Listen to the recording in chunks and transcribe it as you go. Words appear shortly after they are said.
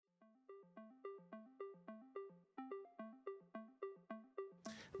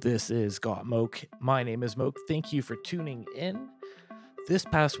This is Got Moke. My name is Moke. Thank you for tuning in. This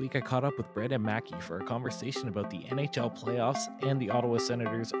past week, I caught up with Brandon Mackey for a conversation about the NHL playoffs and the Ottawa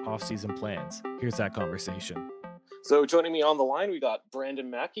Senators' offseason plans. Here's that conversation. So joining me on the line, we got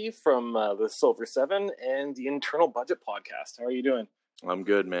Brandon Mackey from the Silver Seven and the Internal Budget Podcast. How are you doing? I'm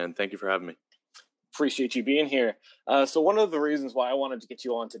good, man. Thank you for having me. Appreciate you being here. So one of the reasons why I wanted to get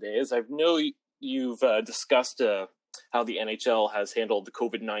you on today is I know you've discussed how the NHL has handled the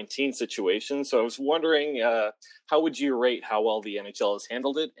COVID-19 situation. So I was wondering, how would you rate how well the NHL has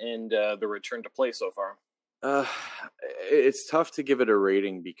handled it and the return to play so far? It's tough to give it a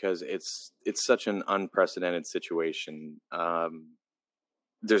rating because it's such an unprecedented situation.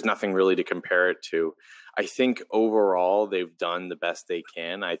 There's nothing really to compare it to. I think overall they've done the best they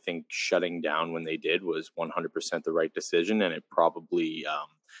can. I think shutting down when they did was 100% the right decision, and it probably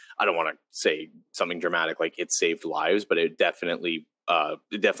I don't want to say something dramatic like it saved lives, but it definitely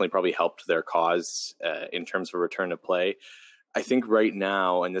probably helped their cause in terms of return to play. I think right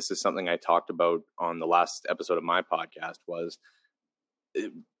now, and this is something I talked about on the last episode of my podcast, was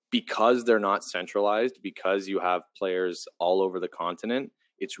because they're not centralized, because you have players all over the continent,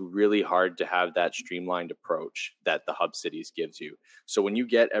 it's really hard to have that streamlined approach that the hub cities gives you. So when you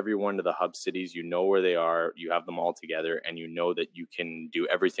get everyone to the hub cities, you know where they are, you have them all together, and you know that you can do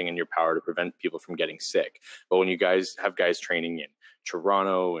everything in your power to prevent people from getting sick. But when you guys have guys training in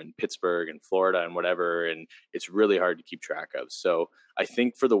Toronto and Pittsburgh and Florida and whatever, and it's really hard to keep track of. So I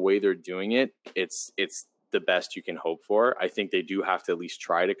think for the way they're doing it, it's the best you can hope for. I think they do have to at least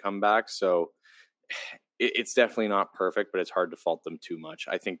try to come back. So it's definitely not perfect, but it's hard to fault them too much.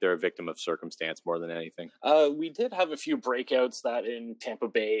 I think they're a victim of circumstance more than anything. We did have a few breakouts that in Tampa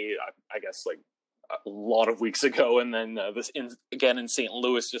Bay, I guess like a lot of weeks ago, and then again in St.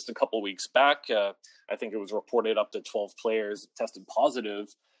 Louis just a couple weeks back. I think it was reported up to 12 players tested positive.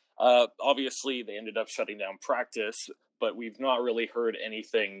 Obviously, they ended up shutting down practice, but we've not really heard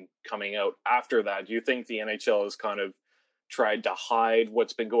anything coming out after that. Do you think the NHL has kind of tried to hide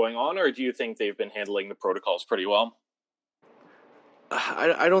what's been going on, or do you think they've been handling the protocols pretty well?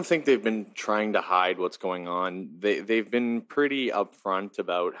 I don't think they've been trying to hide what's going on. They've been pretty upfront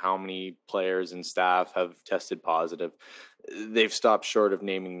about how many players and staff have tested positive. They've stopped short of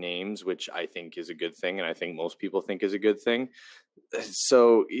naming names, which I think is a good thing, and I think most people think is a good thing.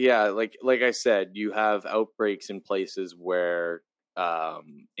 So yeah, like I said, you have outbreaks in places where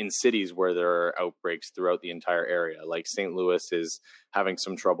in cities where there are outbreaks throughout the entire area. Like St. Louis is having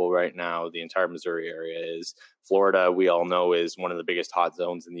some trouble right now. The entire Missouri area is. Florida, we all know, is one of the biggest hot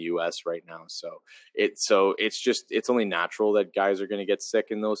zones in the U.S. right now. So it's only natural that guys are going to get sick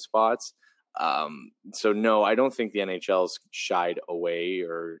in those spots. So no, I don't think the NHL's shied away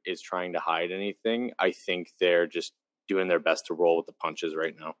or is trying to hide anything. I think they're just doing their best to roll with the punches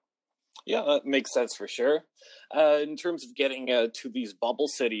right now. Yeah, that makes sense for sure. In terms of getting to these bubble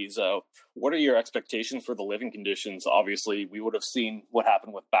cities, what are your expectations for the living conditions? Obviously, we would have seen what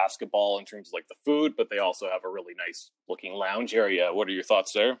happened with basketball in terms of like the food, but they also have a really nice looking lounge area. What are your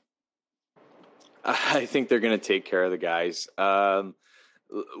thoughts there? I think they're going to take care of the guys.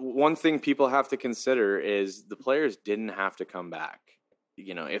 One thing people have to consider is the players didn't have to come back.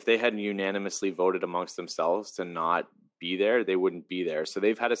 You know, if they had unanimously voted amongst themselves to not be there, they wouldn't be there. So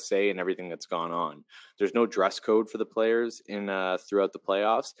they've had a say in everything that's gone on. There's no dress code for the players in throughout the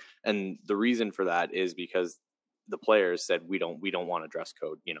playoffs, and the reason for that is because the players said we don't want a dress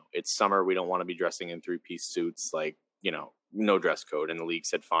code. You know, it's summer, we don't want to be dressing in 3-piece suits. Like, you know, no dress code, and the league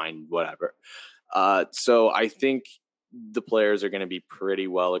said fine, whatever. So I think the players are going to be pretty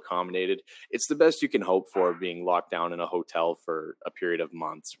well accommodated. It's the best you can hope for, being locked down in a hotel for a period of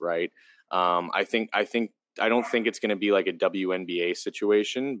months, right? I don't think it's going to be like a WNBA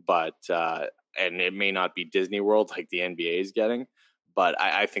situation, but and it may not be Disney World like the NBA is getting, but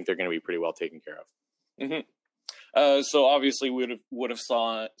I think they're going to be pretty well taken care of. Mm-hmm. So obviously we would have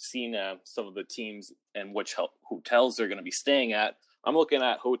seen some of the teams and which hotels they're going to be staying at. I'm looking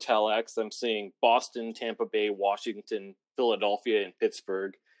at Hotel X. I'm seeing Boston, Tampa Bay, Washington, Philadelphia, and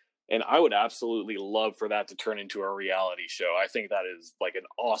Pittsburgh. And I would absolutely love for that to turn into a reality show. I think that is like an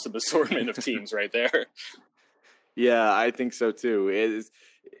awesome assortment of teams right there. Yeah, I think so too.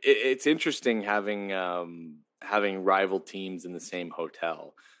 It's interesting having rival teams in the same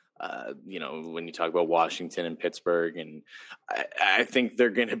hotel. You know, when you talk about Washington and Pittsburgh, and I think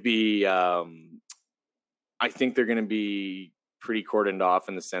they're going to be. I think they're going to be pretty cordoned off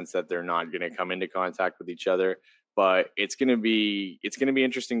in the sense that they're not going to come into contact with each other. But it's going to be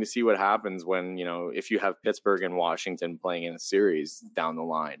interesting to see what happens when, you know, if you have Pittsburgh and Washington playing in a series down the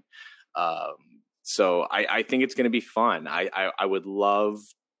line. So I think it's going to be fun. I would love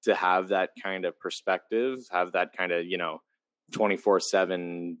to have that kind of perspective, have that kind of,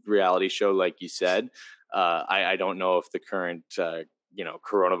 24/7 reality show, like you said. I don't know if the current,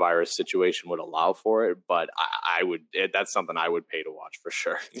 coronavirus situation would allow for it, but I would, that's something I would pay to watch for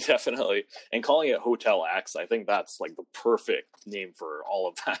sure. Definitely. And calling it Hotel X, I think that's like the perfect name for all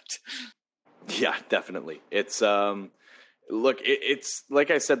of that. Yeah, definitely. It's, look, it's like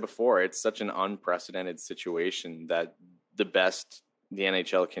I said before, it's such an unprecedented situation that the best the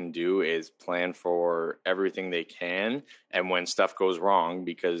NHL can do is plan for everything they can. And when stuff goes wrong,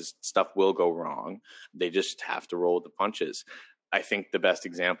 because stuff will go wrong, they just have to roll with the punches. I think the best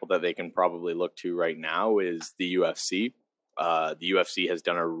example that they can probably look to right now is the UFC. The UFC has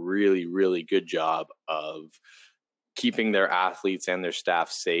done a really, really good job of keeping their athletes and their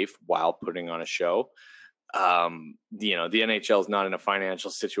staff safe while putting on a show. The NHL is not in a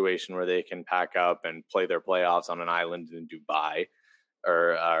financial situation where they can pack up and play their playoffs on an island in Dubai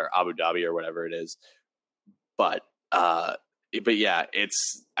or Abu Dhabi or whatever it is. But yeah,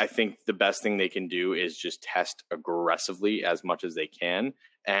 I think the best thing they can do is just test aggressively as much as they can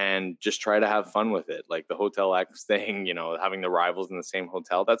and just try to have fun with it. Like the Hotel X thing, having the rivals in the same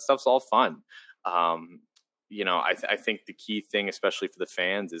hotel, that stuff's all fun. I think the key thing, especially for the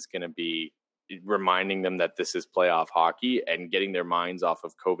fans, is going to be reminding them that this is playoff hockey, and getting their minds off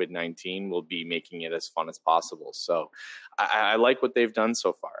of COVID-19 will be making it as fun as possible. So I like what they've done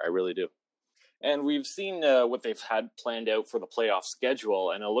so far. I really do. And we've seen what they've had planned out for the playoff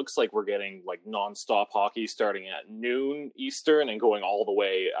schedule, and it looks like we're getting like nonstop hockey starting at noon Eastern and going all the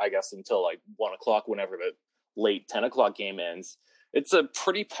way, I guess, until like 1 o'clock, whenever the late 10 o'clock game ends. It's a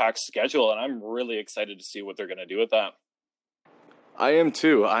pretty packed schedule, and I'm really excited to see what they're going to do with that. I am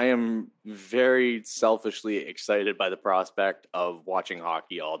too. I am very selfishly excited by the prospect of watching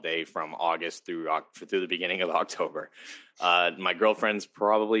hockey all day from August through the beginning of October. My girlfriend's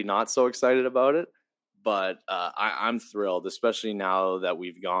probably not so excited about it, but I'm thrilled, especially now that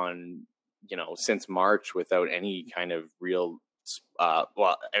we've gone, since March without any kind of real,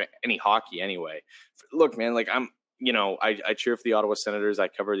 any hockey anyway. Look, man, like I cheer for the Ottawa Senators. I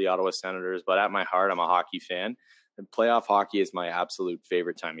cover the Ottawa Senators, but at my heart, I'm a hockey fan. And playoff hockey is my absolute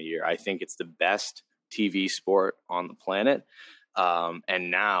favorite time of year. I think it's the best TV sport on the planet.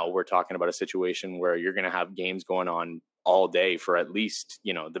 And now we're talking about a situation where you're going to have games going on all day for at least,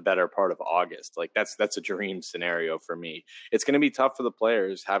 the better part of August. Like that's a dream scenario for me. It's going to be tough for the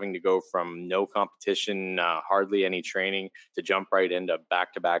players having to go from no competition, hardly any training, to jump right into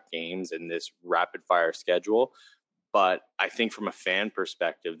back-to-back games in this rapid fire schedule. But I think from a fan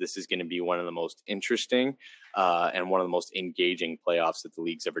perspective, this is going to be one of the most interesting and one of the most engaging playoffs that the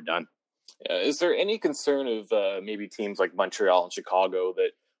league's ever done. Is there any concern of maybe teams like Montreal and Chicago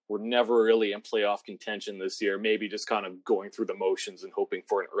that were never really in playoff contention this year, maybe just kind of going through the motions and hoping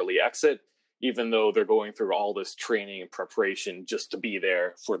for an early exit, even though they're going through all this training and preparation just to be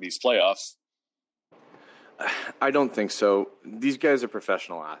there for these playoffs? I don't think so. These guys are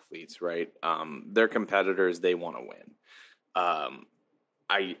professional athletes, right? They're competitors. They want to win.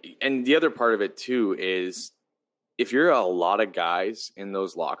 And the other part of it too is if you're a lot of guys in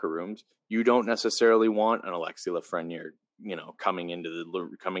those locker rooms, you don't necessarily want an Alexis Lafreniere, coming into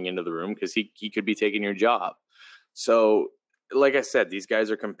the room, because he could be taking your job. So, like I said, these guys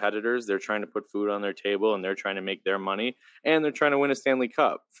are competitors. They're trying to put food on their table, and they're trying to make their money, and they're trying to win a Stanley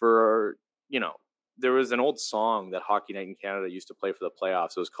Cup for, there was an old song that Hockey Night in Canada used to play for the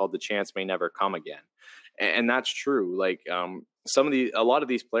playoffs. It was called "The Chance May Never Come Again," and that's true. Like a lot of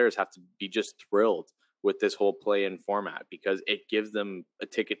these players have to be just thrilled with this whole play-in format, because it gives them a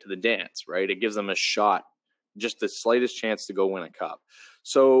ticket to the dance, right? It gives them a shot, just the slightest chance to go win a cup.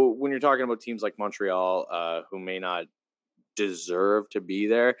 So when you're talking about teams like Montreal, who may not deserve to be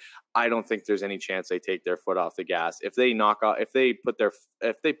there, I don't think there's any chance they take their foot off the gas. If they put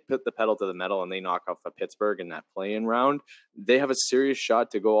the pedal to the metal and they knock off a Pittsburgh in that play-in round, they have a serious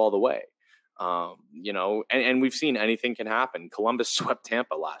shot to go all the way. And we've seen anything can happen. Columbus swept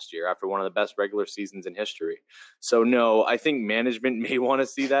Tampa last year after one of the best regular seasons in history. So no, I think management may want to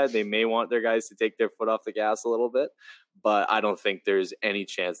see that. They may want their guys to take their foot off the gas a little bit, but I don't think there's any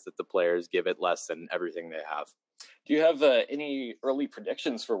chance that the players give it less than everything they have. Do you have any early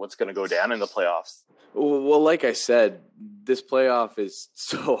predictions for what's going to go down in the playoffs? Well, like I said, this playoff is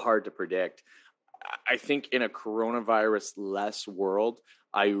so hard to predict. I think in a coronavirus-less world,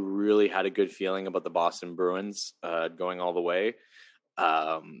 I really had a good feeling about the Boston Bruins going all the way.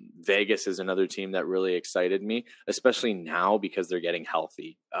 Vegas is another team that really excited me, especially now because they're getting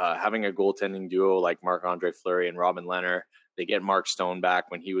healthy. Having a goaltending duo like Marc-Andre Fleury and Robin Lehner, They get Mark Stone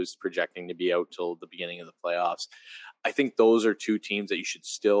back when he was projecting to be out till the beginning of the playoffs. I think those are two teams that you should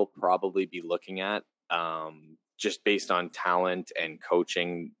still probably be looking at, just based on talent and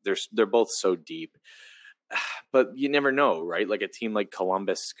coaching. They're both so deep. But you never know, right? Like a team like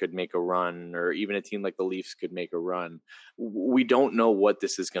Columbus could make a run, or even a team like the Leafs could make a run. We don't know what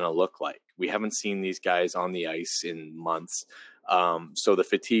this is going to look like. We haven't seen these guys on the ice in months. So the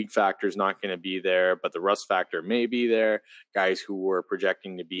fatigue factor is not going to be there, but the rust factor may be there. Guys who were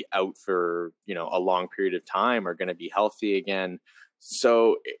projecting to be out for, a long period of time are going to be healthy again.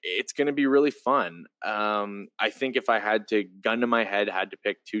 So it's going to be really fun. I think if I had to, gun to my head, had to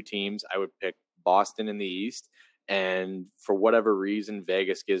pick two teams, I would pick Boston in the East, and for whatever reason,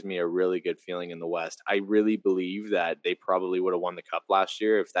 Vegas gives me a really good feeling in the West. I really believe that they probably would have won the cup last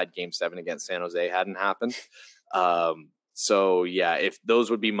year if that Game 7 against San Jose hadn't happened. So yeah, if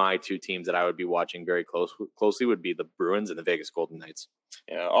those would be my two teams that I would be watching very closely, would be the Bruins and the Vegas Golden Knights.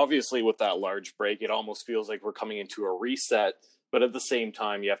 Yeah, obviously with that large break, it almost feels like we're coming into a reset, but at the same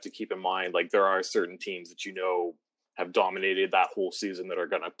time, you have to keep in mind, like, there are certain teams that have dominated that whole season that are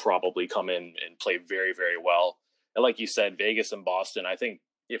going to probably come in and play very, very well. And like you said, Vegas and Boston, I think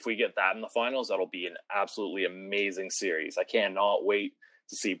if we get that in the finals, that'll be an absolutely amazing series. I cannot wait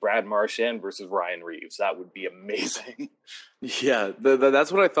to see Brad Marchand versus Ryan Reeves. That would be amazing. Yeah,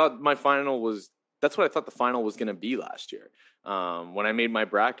 that's what I thought my final was. That's what I thought the final was going to be last year. When I made my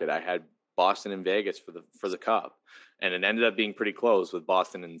bracket, I had Boston and Vegas for the cup, and it ended up being pretty close with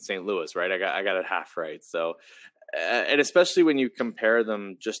Boston and St. Louis. Right, I got it half right. So. And especially when you compare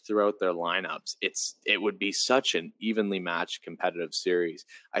them just throughout their lineups, it would be such an evenly matched competitive series.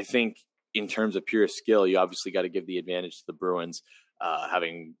 I think in terms of pure skill, you obviously got to give the advantage to the Bruins.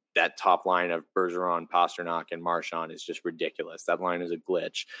 Having that top line of Bergeron, Pasternak, and Marchand is just ridiculous. That line is a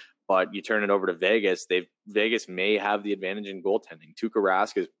glitch. But you turn it over to Vegas, Vegas may have the advantage in goaltending. Tuukka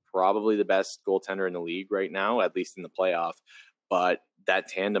Rask is probably the best goaltender in the league right now, at least in the playoff. But that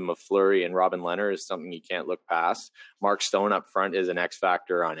tandem of Fleury and Robin Lehner is something you can't look past. Mark Stone up front is an X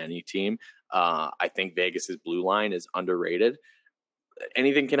factor on any team. I think Vegas's blue line is underrated.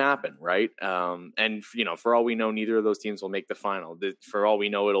 Anything can happen, right? And for all we know, neither of those teams will make the final. For all we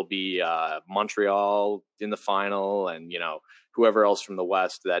know, it'll be Montreal in the final, and whoever else from the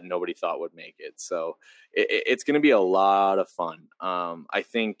West that nobody thought would make it. So it's going to be a lot of fun. I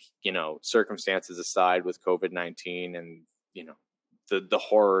think circumstances aside, with COVID-19 and the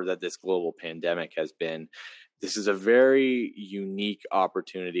horror that this global pandemic has been, this is a very unique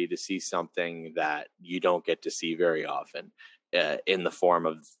opportunity to see something that you don't get to see very often in the form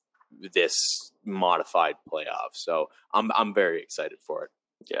of this modified playoff. So I'm very excited for it.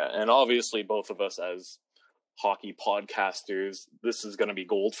 Yeah, and obviously both of us as hockey podcasters, this is going to be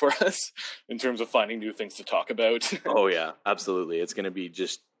gold for us in terms of finding new things to talk about. Oh yeah, absolutely. It's going to be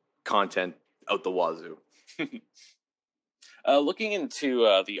just content out the wazoo. Looking into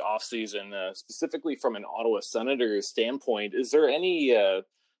the offseason, specifically from an Ottawa Senators standpoint, is there any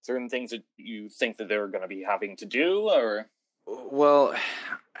certain things that you think that they're going to be having to do? Or Well,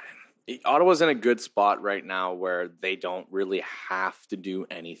 Ottawa's in a good spot right now where they don't really have to do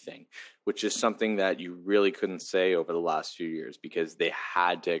anything, which is something that you really couldn't say over the last few years, because they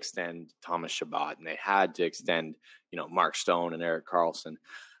had to extend Thomas Chabot and they had to extend, Mark Stone and Erik Karlsson.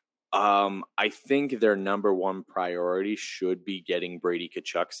 I think their number one priority should be getting Brady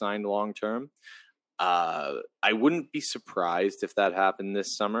Tkachuk signed long term. I wouldn't be surprised if that happened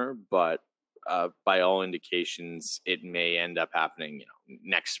this summer, but by all indications, it may end up happening,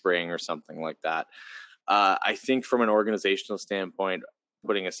 next spring or something like that. I think from an organizational standpoint,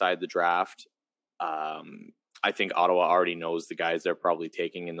 putting aside the draft, I think Ottawa already knows the guys they're probably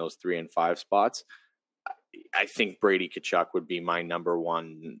taking in those 3 and 5 spots. I think Brady Tkachuk would be my number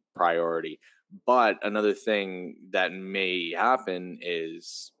one priority. But another thing that may happen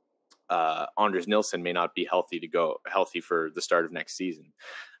is Anders Nilsson may not be healthy for the start of next season.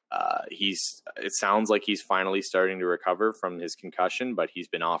 It sounds like he's finally starting to recover from his concussion, but he's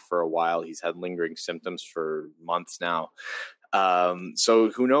been off for a while. He's had lingering symptoms for months now. So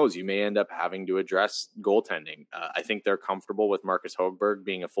who knows? You may end up having to address goaltending. I think they're comfortable with Marcus Högberg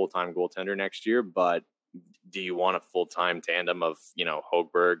being a full-time goaltender next year, but do you want a full-time tandem of,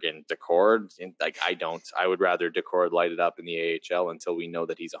 Högberg and Decord? I don't. I would rather Decord light it up in the AHL until we know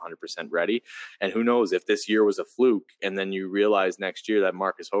that he's 100% ready. And who knows, if this year was a fluke and then you realize next year that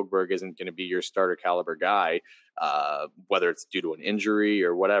Marcus Högberg isn't going to be your starter caliber guy, whether it's due to an injury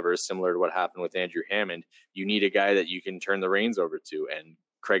or whatever, similar to what happened with Andrew Hammond, you need a guy that you can turn the reins over to. And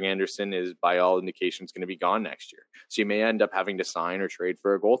Craig Anderson is, by all indications, going to be gone next year. So you may end up having to sign or trade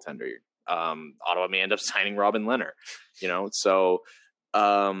for a goaltender. Ottawa may end up signing Robin Lehner, so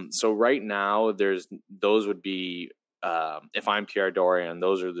right now those would be, if I'm Pierre Dorian,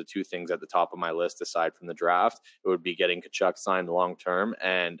 those are the two things at the top of my list aside from the draft. It would be getting Tkachuk signed long term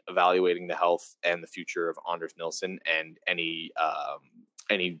and evaluating the health and the future of Anders Nilsson and any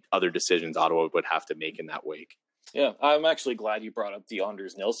other decisions Ottawa would have to make in that wake. Yeah, I'm actually glad you brought up the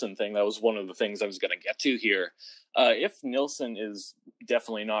Anders Nilsson thing. That was one of the things I was going to get to here. If Nilsson is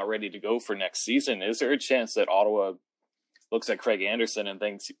definitely not ready to go for next season, is there a chance that Ottawa looks at Craig Anderson and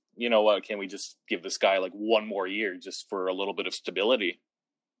thinks, you know what, can we just give this guy like one more year just for a little bit of stability?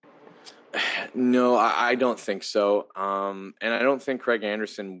 No, I don't think so. And I don't think Craig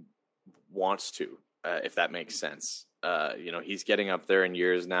Anderson wants to, if that makes sense. He's getting up there in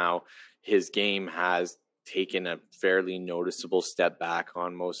years now. His game has taken a fairly noticeable step back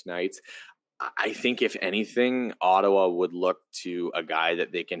on most nights. I think if anything, Ottawa would look to a guy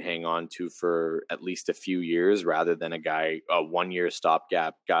that they can hang on to for at least a few years rather than a 1 year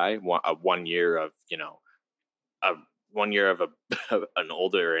stopgap guy, a 1 year of, a 1 year of an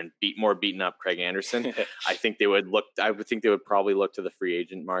older and more beaten up Craig Anderson. I would think they would probably look to the free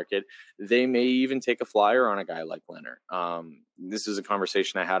agent market. They may even take a flyer on a guy like Lehner. This is a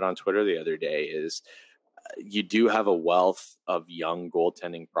conversation I had on Twitter the other day is you do have a wealth of young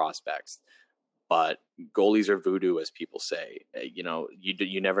goaltending prospects, but goalies are voodoo, as people say.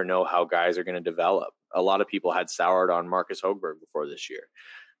 You never know how guys are going to develop. A lot of people had soured on Marcus Högberg before this year.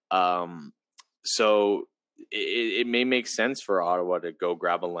 So it may make sense for Ottawa to go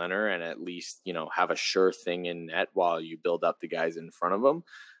grab a Lehner and at least, have a sure thing in net while you build up the guys in front of them.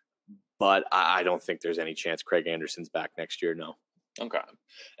 But I don't think there's any chance Craig Anderson's back next year. No. Okay.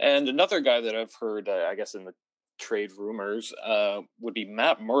 And another guy that I've heard, I guess in the trade rumors, would be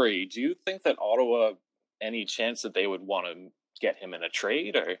Matt Murray. Do you think that Ottawa, any chance that they would want to get him in a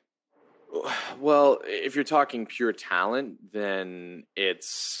trade? Or? Well, if you're talking pure talent, then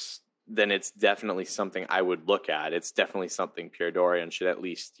it's definitely something I would look at. It's definitely something Pierre Dorian should at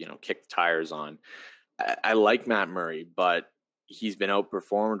least, kick the tires on. I like Matt Murray, but he's been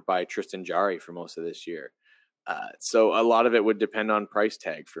outperformed by Tristan Jarry for most of this year. So a lot of it would depend on price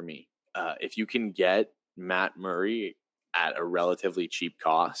tag for me. If you can get Matt Murray at a relatively cheap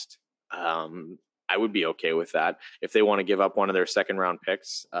cost, I would be okay with that. If they want to give up one of their second round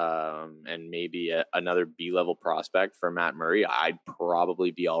picks and maybe another B-level prospect for Matt Murray, I'd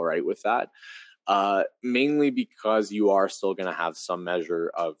probably be all right with that. Mainly because you are still going to have some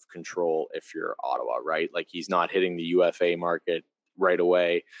measure of control if you're Ottawa, right? Like he's not hitting the UFA market right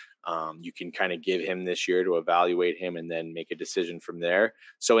away. You can kind of give him this year to evaluate him and then make a decision from there.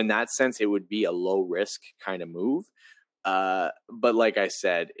 So in that sense, it would be a low risk kind of move. But like I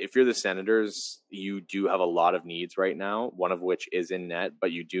said, if you're the Senators, you do have a lot of needs right now, one of which is in net,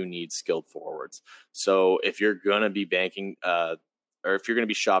 but you do need skilled forwards. So if you're going to be banking, or if you're going to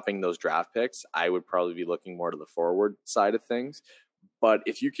be shopping those draft picks, I would probably be looking more to the forward side of things. But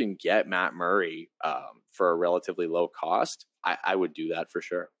if you can get Matt Murray for a relatively low cost, I would do that for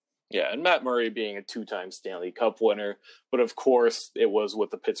sure. Yeah, and Matt Murray being a two-time Stanley Cup winner, but of course it was with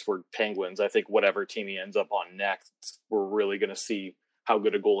the Pittsburgh Penguins. I think whatever team he ends up on next, we're really going to see how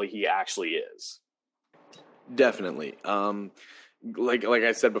good a goalie he actually is. Definitely. Like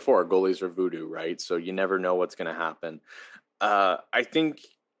I said before, goalies are voodoo, right? So you never know what's going to happen. I think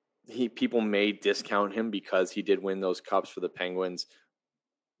people may discount him because he did win those cups for the Penguins,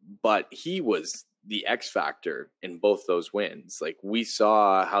 but he was the X factor in both those wins. Like we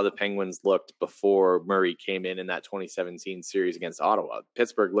saw how the Penguins looked before Murray came in that 2017 series against Ottawa.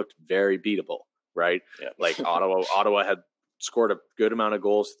 Pittsburgh looked very beatable, right? Yeah. Like Ottawa had scored a good amount of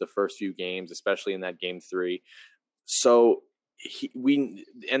goals the first few games, especially in that game 3. So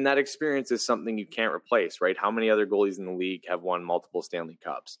and that experience is something you can't replace, right? How many other goalies in the league have won multiple Stanley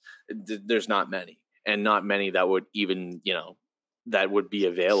Cups? There's not many, and not many that would even, that would be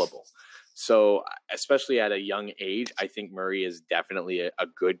available. So especially at a young age, I think Murray is definitely a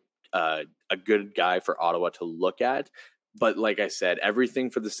good guy for Ottawa to look at. But like I said, everything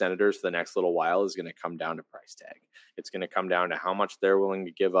for the Senators for the next little while is going to come down to price tag. It's going to come down to how much they're willing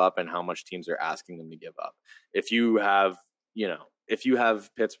to give up and how much teams are asking them to give up. If you have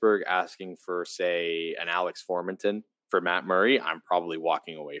Pittsburgh asking for, say, an Alex Formenton for Matt Murray, I'm probably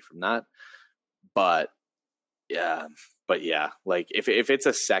walking away from that. But yeah, like if it's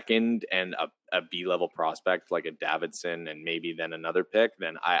a second and a B-level prospect like a Davidson and maybe then another pick,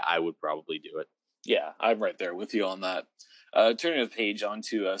 then I would probably do it. Yeah, I'm right there with you on that. Turning the page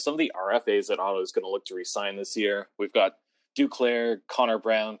onto some of the RFAs that Ottawa is going to look to re-sign this year. We've got Duclair, Connor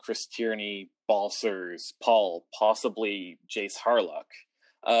Brown, Chris Tierney, Balsers, Paul, possibly Jace Harlock.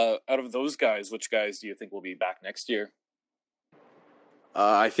 Out of those guys, which guys do you think will be back next year?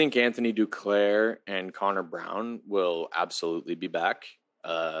 I think Anthony Duclair and Connor Brown will absolutely be back.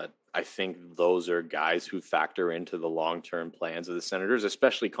 I think those are guys who factor into the long-term plans of the Senators,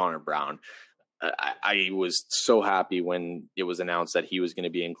 especially Connor Brown. I was so happy when it was announced that he was going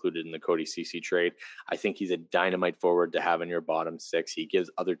to be included in the Cody Ceci trade. I think he's a dynamite forward to have in your bottom six. He gives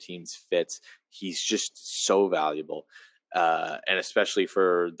other teams fits. He's just so valuable. And especially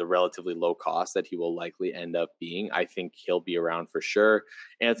for the relatively low cost that he will likely end up being, I think he'll be around for sure.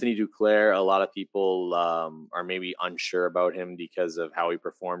 Anthony Duclair, a lot of people are maybe unsure about him because of how he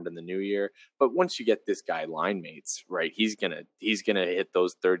performed in the new year. But once you get this guy line mates, right, he's gonna hit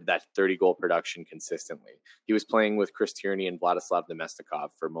those 30 goal production consistently. He was playing with Chris Tierney and Vladislav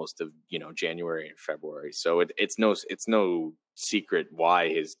Nemestikov for most of January and February, so it's no secret why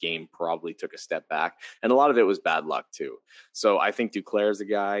his game probably took a step back, and a lot of it was bad luck too. So I think Duclair is a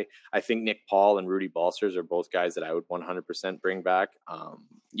guy. I think Nick Paul and Rudy Balcers are both guys that I would 100% bring back.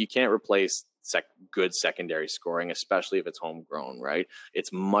 You can't replace good secondary scoring, especially if it's homegrown, right?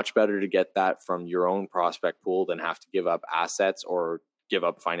 It's much better to get that from your own prospect pool than have to give up assets or give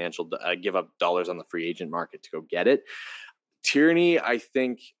up give up dollars on the free agent market to go get it. Tierney, I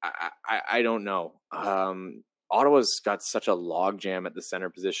think, I don't know. Ottawa's got such a logjam at the center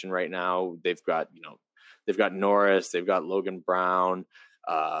position right now. They've got Norris, they've got Logan Brown,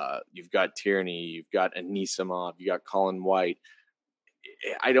 you've got Tierney, you've got Anisimov, you got Colin White.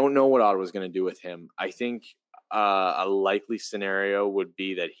 I don't know what Ottawa's going to do with him. I think a likely scenario would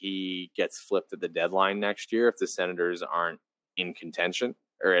be that he gets flipped at the deadline next year if the Senators aren't in contention,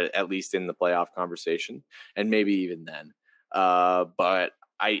 or at least in the playoff conversation, and maybe even then. But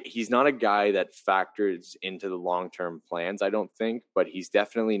he's not a guy that factors into the long-term plans, I don't think, but he's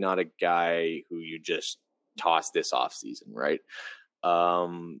definitely not a guy who you just toss this offseason, right?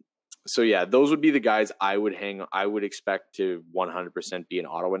 So yeah, those would be the guys I would expect to 100% be in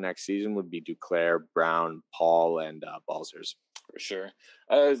Ottawa next season would be Duclair, Brown, Paul, and Balcers. For sure.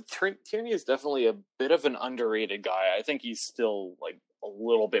 Tierney is definitely a bit of an underrated guy. I think he's still like a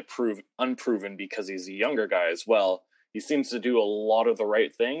little bit unproven because he's a younger guy as well. He seems to do a lot of the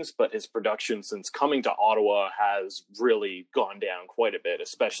right things, but his production since coming to Ottawa has really gone down quite a bit,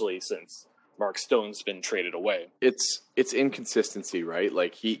 especially since Mark Stone's been traded away. It's inconsistency, right?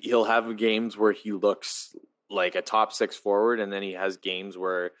 Like he'll have games where he looks like a top six forward, and then he has games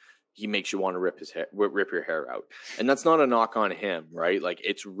where he makes you want to rip your hair out. And that's not a knock on him, right? Like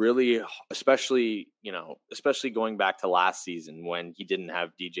it's really, especially going back to last season when he didn't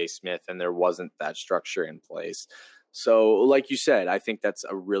have DJ Smith and there wasn't that structure in place. So like you said, I think that's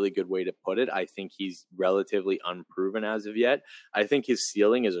a really good way to put it. I think he's relatively unproven as of yet. I think his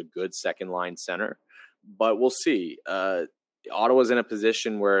ceiling is a good second line center, but we'll see. Ottawa's in a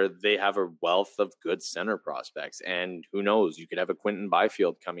position where they have a wealth of good center prospects, and who knows, you could have a Quentin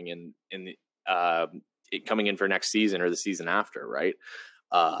Byfield coming in for next season or the season after, right?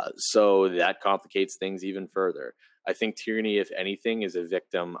 So that complicates things even further. I think Tierney, if anything, is a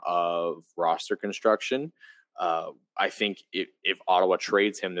victim of roster construction. I think if Ottawa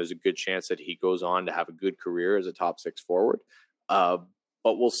trades him, there's a good chance that he goes on to have a good career as a top six forward. But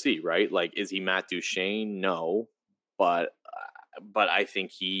we'll see, right? Like, is he Matt Duchene? No, but I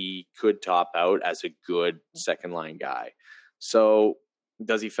think he could top out as a good second line guy. So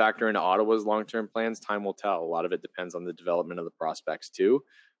does he factor into Ottawa's long-term plans? Time will tell. A lot of it depends on the development of the prospects too,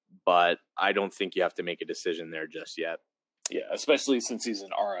 but I don't think you have to make a decision there just yet. Yeah, especially since he's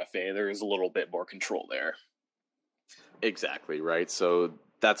an RFA, there is a little bit more control there. Exactly, right. So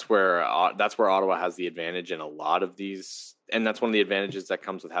that's where Ottawa has the advantage in a lot of these, and that's one of the advantages that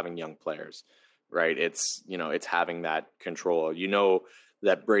comes with having young players, right? It's having that control. You know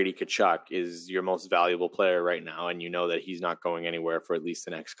that Brady Tkachuk is your most valuable player right now, and you know that he's not going anywhere for at least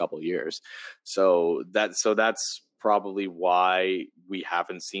the next couple of years. So that's probably why we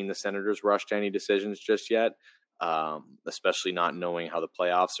haven't seen the Senators rush to any decisions just yet. Especially not knowing how the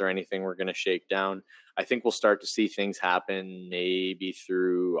playoffs or anything we're going to shake down. I think we'll start to see things happen maybe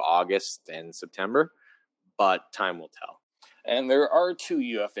through August and September, but time will tell. And there are two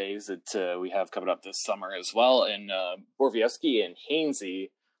UFAs that we have coming up this summer as well, and Borowiecki and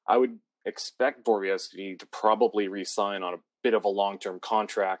Hainsey. I would expect Borowiecki to probably re-sign on a bit of a long-term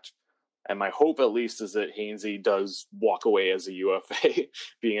contract. And my hope, at least, is that Hainsey does walk away as a UFA,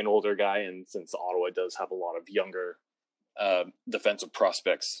 being an older guy, and since Ottawa does have a lot of younger defensive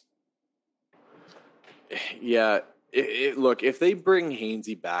prospects. Yeah, look, if they bring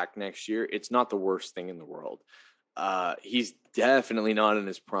Hainsey back next year, it's not the worst thing in the world. He's definitely not in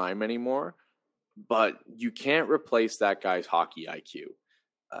his prime anymore, but you can't replace that guy's hockey IQ.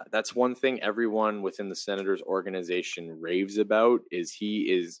 That's one thing everyone within the Senators organization raves about is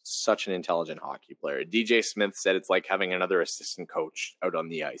he is such an intelligent hockey player. DJ Smith said it's like having another assistant coach out on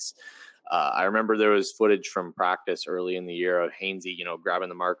the ice. I remember there was footage from practice early in the year of Hainsey, grabbing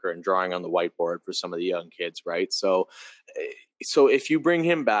the marker and drawing on the whiteboard for some of the young kids, right? So if you bring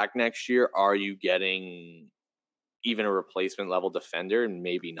him back next year, are you getting even a replacement level defender?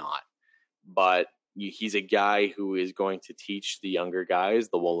 Maybe not. But he's a guy who is going to teach the younger guys,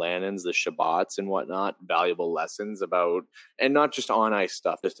 the Wolannans, the Shabbats and whatnot, valuable lessons about, and not just on ice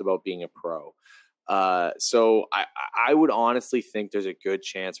stuff, just about being a pro. So I would honestly think there's a good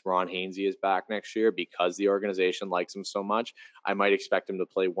chance Ron Hainsey is back next year because the organization likes him so much. I might expect him to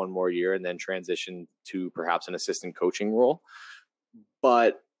play one more year and then transition to perhaps an assistant coaching role.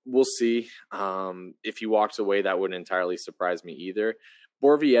 But we'll see. If he walks away, that wouldn't entirely surprise me either.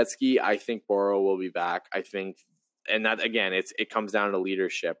 Borowiecki, I think Boro will be back. I think, and that again, it comes down to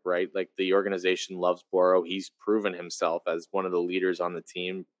leadership, right? Like the organization loves Boro. He's proven himself as one of the leaders on the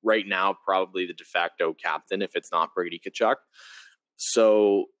team right now, probably the de facto captain if it's not Brady Tkachuk.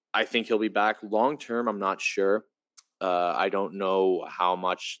 So I think he'll be back long term. I'm not sure. I don't know how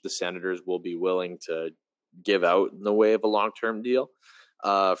much the Senators will be willing to give out in the way of a long-term deal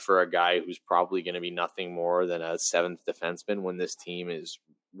for a guy who's probably going to be nothing more than a seventh defenseman when this team is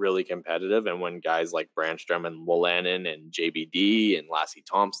really competitive and when guys like Brandstrom and Wolanin and JBD and Lassie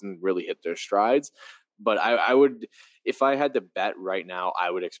Thompson really hit their strides. But I would, if I had to bet right now, I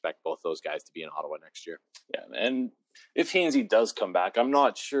would expect both those guys to be in Ottawa next year. Yeah, and if Hainsey does come back, I'm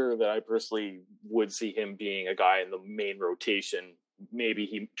not sure that I personally would see him being a guy in the main rotation. Maybe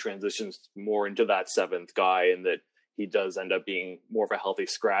he transitions more into that seventh guy and that he does end up being more of a healthy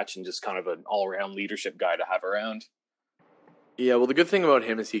scratch and just kind of an all-around leadership guy to have around. Yeah, well, the good thing about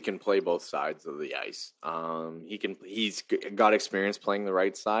him is he can play both sides of the ice. He's got experience playing the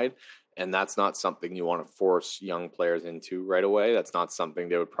right side, and that's not something you want to force young players into right away. That's not something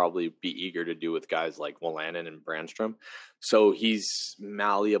they would probably be eager to do with guys like Wolanin and Brandstrom. So he's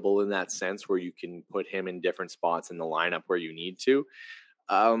malleable in that sense where you can put him in different spots in the lineup where you need to.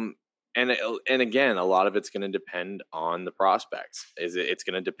 And again, a lot of it's going to depend on the prospects. It's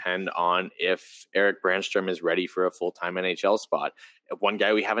going to depend on if Eric Brandstrom is ready for a full-time NHL spot. One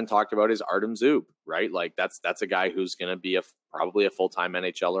guy we haven't talked about is Artem Zub, right? Like that's a guy who's going to be probably a full-time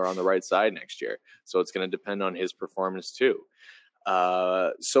NHLer on the right side next year. So it's going to depend on his performance too.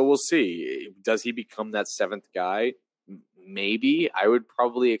 So we'll see. Does he become that seventh guy? Maybe. I would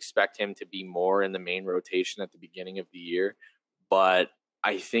probably expect him to be more in the main rotation at the beginning of the year, but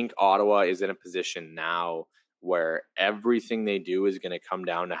I think Ottawa is in a position now where everything they do is going to come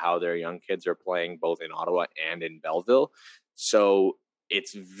down to how their young kids are playing both in Ottawa and in Belleville. So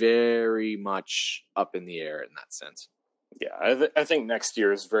it's very much up in the air in that sense. Yeah, I think next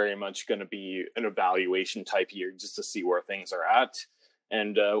year is very much going to be an evaluation type year just to see where things are at.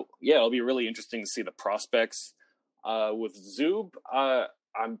 And it'll be really interesting to see the prospects. With Zub,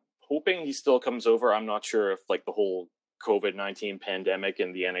 I'm hoping he still comes over. I'm not sure if like the whole COVID-19 pandemic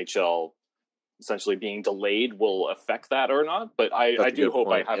and the NHL essentially being delayed will affect that or not. But I do hope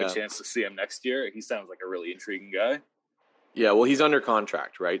I have a chance to see him next year. He sounds like a really intriguing guy. Yeah, well, he's under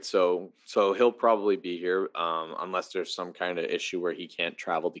contract, right? So he'll probably be here unless there's some kind of issue where he can't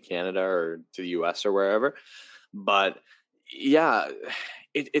travel to Canada or to the US or wherever. But yeah,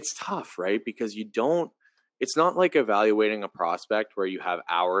 it's tough, right? Because it's not like evaluating a prospect where you have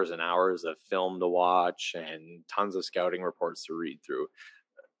hours and hours of film to watch and tons of scouting reports to read through.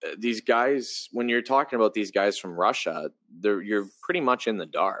 These guys, when you're talking about these guys from Russia, you're pretty much in the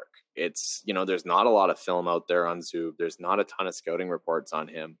dark. It's, there's not a lot of film out there on Zub. There's not a ton of scouting reports on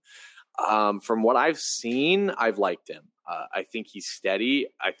him. From what I've seen, I've liked him. I think he's steady.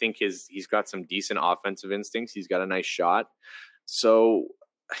 I think he's got some decent offensive instincts. He's got a nice shot. So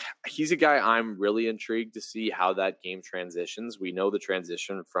he's a guy I'm really intrigued to see how that game transitions. We know the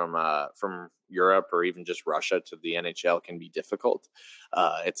transition from Europe or even just Russia to the NHL can be difficult.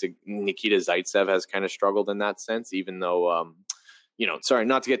 Nikita Zaitsev has kind of struggled in that sense, even though, sorry,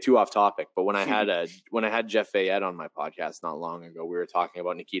 not to get too off topic, but when I had Jeff Fayette on my podcast not long ago, we were talking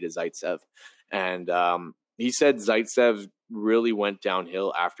about Nikita Zaitsev, and he said Zaitsev really went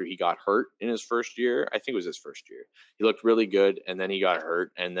downhill after he got hurt in his first year. I think it was his first year. He looked really good, and then he got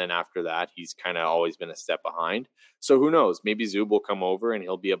hurt, and then after that, he's kind of always been a step behind. So who knows? Maybe Zub will come over, and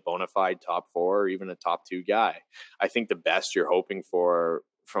he'll be a bona fide top 4 or even a top 2 guy. I think the best you're hoping for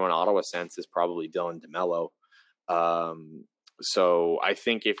from an Ottawa sense is probably Dylan DeMello. So I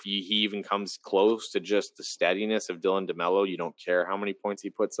think if he even comes close to just the steadiness of Dylan DeMello, you don't care how many points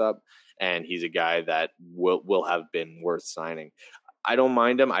he puts up, and he's a guy that will have been worth signing. I don't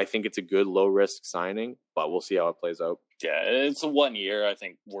mind him. I think it's a good low risk signing, but we'll see how it plays out. Yeah, it's a 1 year. I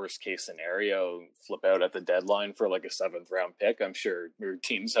think worst case scenario, flip out at the deadline for like a 7th round pick. I'm sure there are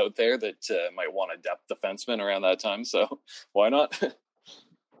teams out there that might want a depth defenseman around that time. So why not?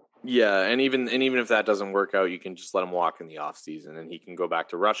 Yeah, and even if that doesn't work out, you can just let him walk in the off season, and he can go back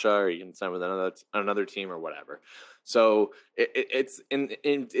to Russia, or he can sign with another team or whatever. So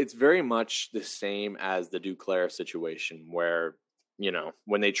it's very much the same as the Duclair situation, where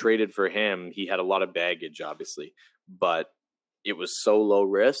when they traded for him, he had a lot of baggage, obviously, but it was so low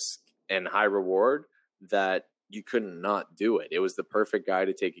risk and high reward that you couldn't not do it. It was the perfect guy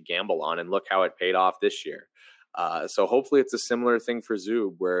to take a gamble on, and look how it paid off this year. So hopefully it's a similar thing for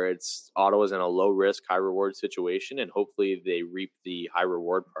Zub, where it's Ottawa's in a low risk, high reward situation, and hopefully they reap the high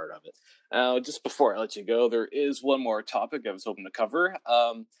reward part of it. Just before I let you go, there is one more topic I was hoping to cover.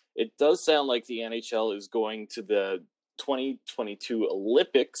 It does sound like the NHL is going to the 2022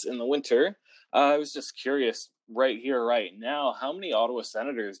 Olympics in the winter. I was just curious, right here, right now, how many Ottawa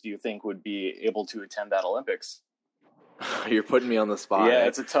Senators do you think would be able to attend that Olympics? You're putting me on the spot. Yeah,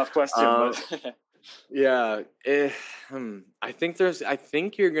 it's a tough question. But yeah, I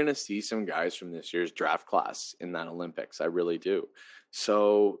think you're going to see some guys from this year's draft class in that Olympics. I really do.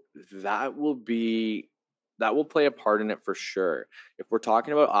 So that will play a part in it for sure. If we're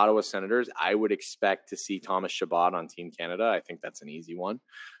talking about Ottawa Senators, I would expect to see Thomas Chabot on Team Canada. I think that's an easy one.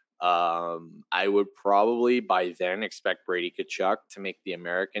 I would probably by then expect Brady Tkachuk to make the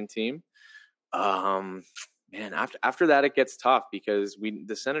American team. Man, after that, it gets tough because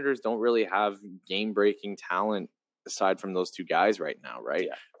the Senators don't really have game-breaking talent aside from those two guys right now, right?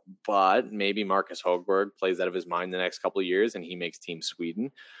 Yeah. But maybe Marcus Högberg plays out of his mind the next couple of years and he makes Team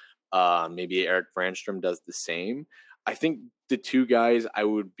Sweden. Maybe Eric Brandstrom does the same. I think the two guys I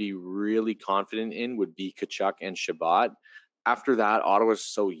would be really confident in would be Tkachuk and Chabot. After that, Ottawa's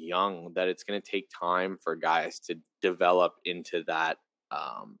so young that it's going to take time for guys to develop into that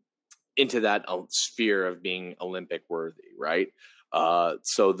sphere of being Olympic worthy, right?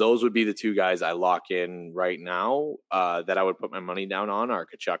 So those would be the two guys I lock in right now that I would put my money down on are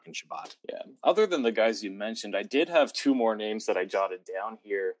Tkachuk and Chabot. Yeah. Other than the guys you mentioned, I did have two more names that I jotted down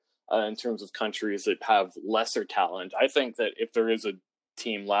here in terms of countries that have lesser talent. I think that if there is a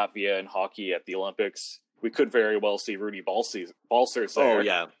team Latvia in hockey at the Olympics, we could very well see Rudy Balcers there. Oh,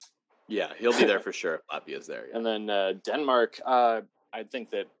 yeah. Yeah, he'll be there for sure. Latvia's there. Yeah. And then Denmark, I think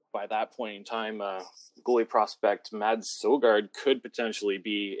that by that point in time, goalie prospect Mads Søgaard could potentially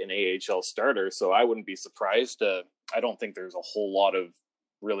be an AHL starter. So I wouldn't be surprised. I don't think there's a whole lot of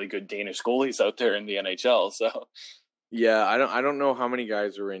really good Danish goalies out there in the NHL. So yeah, I don't know how many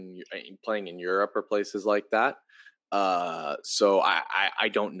guys are playing in Europe or places like that. So I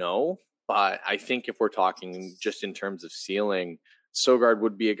don't know, but I think if we're talking just in terms of ceiling, Søgaard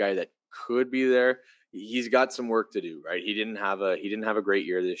would be a guy that could be there. He's got some work to do, right? He didn't have a great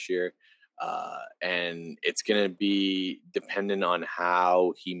year this year, and it's going to be dependent on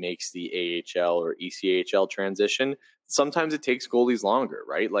how he makes the AHL or ECHL transition. Sometimes it takes goalies longer,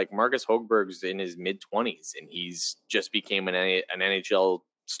 right? Like Marcus Högberg's in his mid-20s, and he's just became an NHL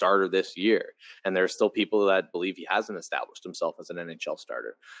starter this year, and there are still people that believe he hasn't established himself as an NHL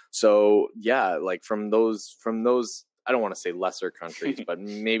starter. So yeah, like from those. I don't want to say lesser countries, but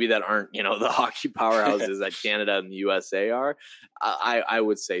maybe that aren't, the hockey powerhouses that Canada and the USA are. I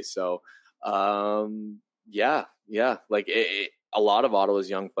would say so. Yeah. Like a lot of Ottawa's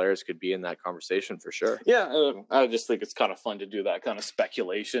young players could be in that conversation for sure. Yeah. I just think it's kind of fun to do that kind of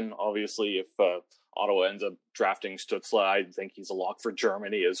speculation. Obviously, if Ottawa ends up drafting Stützle, I think he's a lock for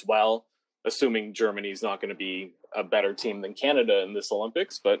Germany as well, assuming Germany's not going to be a better team than Canada in this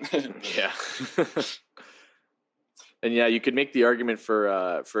Olympics. But yeah. And yeah, you could make the argument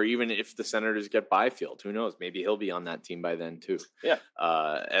for even if the Senators get Byfield, who knows? Maybe he'll be on that team by then too. Yeah.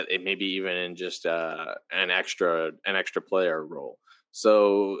 It maybe even in just an extra player role.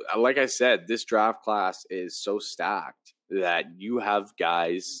 So, like I said, this draft class is so stacked that you have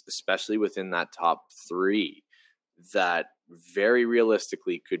guys, especially within that top three, that very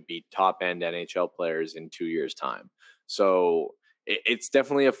realistically could be top end NHL players in 2 years' time. So it's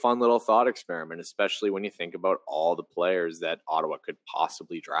definitely a fun little thought experiment, especially when you think about all the players that Ottawa could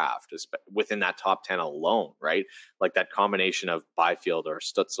possibly draft within that top 10 alone, right? Like that combination of Byfield or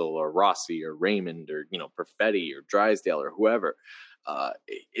Stützle or Rossi or Raymond or, Perfetti or Drysdale or whoever.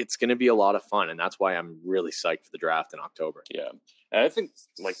 It's going to be a lot of fun, and that's why I'm really psyched for the draft in October. Yeah. And I think,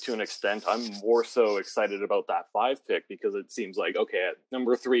 to an extent, I'm more so excited about that 5 pick because it seems like, okay, at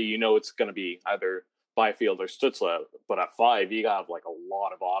number 3, it's going to be either Byfield or Stützle, but at 5, you got a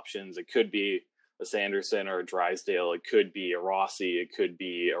lot of options. It could be a Sanderson or a Drysdale. It could be a Rossi. It could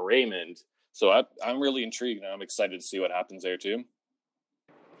be a Raymond. So I'm really intrigued, and I'm excited to see what happens there too.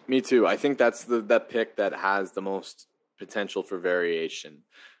 Me too. I think that's that pick that has the most potential for variation.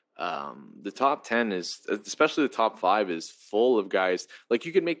 The top 10 is, especially the top 5, is full of guys. Like,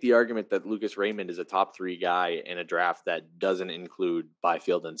 you could make the argument that Lucas Raymond is a top 3 guy in a draft that doesn't include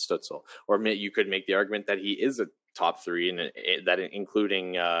Byfield and Stützle. Or you could make the argument that he is a top 3 and that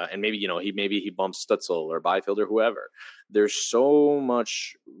including and maybe he bumps Stützle or Byfield or whoever. There's so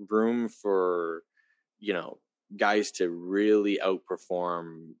much room for guys to really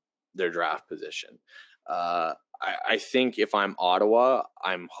outperform their draft position. I think if I'm Ottawa,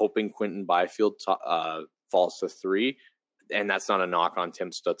 I'm hoping Quinton Byfield falls to 3. And that's not a knock on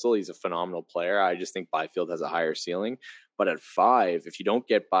Tim Stützle. He's a phenomenal player. I just think Byfield has a higher ceiling. But at 5, if you don't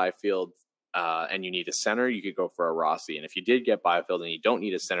get Byfield and you need a center, you could go for a Rossi. And if you did get Byfield and you don't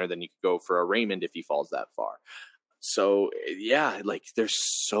need a center, then you could go for a Raymond if he falls that far. So, yeah, like, there's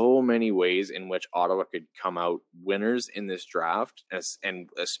so many ways in which Ottawa could come out winners in this draft, and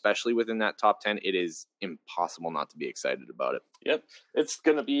especially within that top 10, it is impossible not to be excited about it. Yep. It's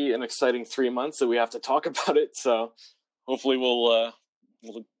going to be an exciting 3 months that we have to talk about it. So hopefully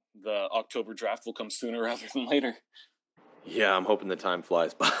the October draft will come sooner rather than later. Yeah, I'm hoping the time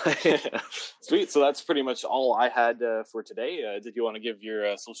flies by. Sweet. So that's pretty much all I had for today. Did you want to give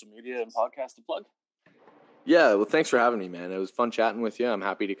your social media and podcast a plug? Yeah, well, thanks for having me, man. It was fun chatting with you. I'm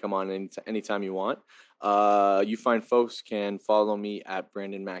happy to come on anytime you want. You fine folks can follow me at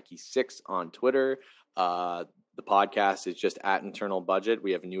Brandon Mackey 6 on Twitter. The podcast is just at Internal Budget.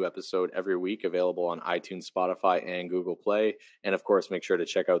 We have a new episode every week available on iTunes, Spotify, and Google Play. And, of course, make sure to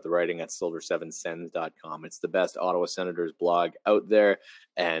check out the writing at silver7sens.com. It's the best Ottawa Senators blog out there,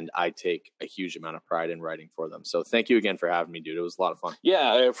 and I take a huge amount of pride in writing for them. So thank you again for having me, dude. It was a lot of fun.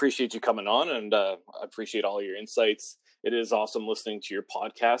 Yeah, I appreciate you coming on, and I appreciate all your insights. It is awesome listening to your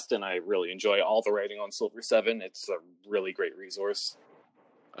podcast, and I really enjoy all the writing on Silver 7. It's a really great resource.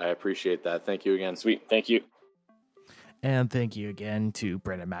 I appreciate that. Thank you again. Sweet. Thank you. And thank you again to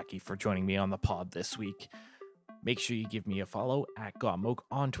Brandon Mackey for joining me on the pod this week. Make sure you give me a follow at Gotmoke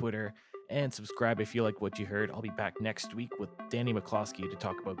on Twitter and subscribe if you like what you heard. I'll be back next week with Danny McCloskey to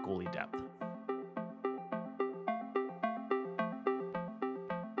talk about goalie depth.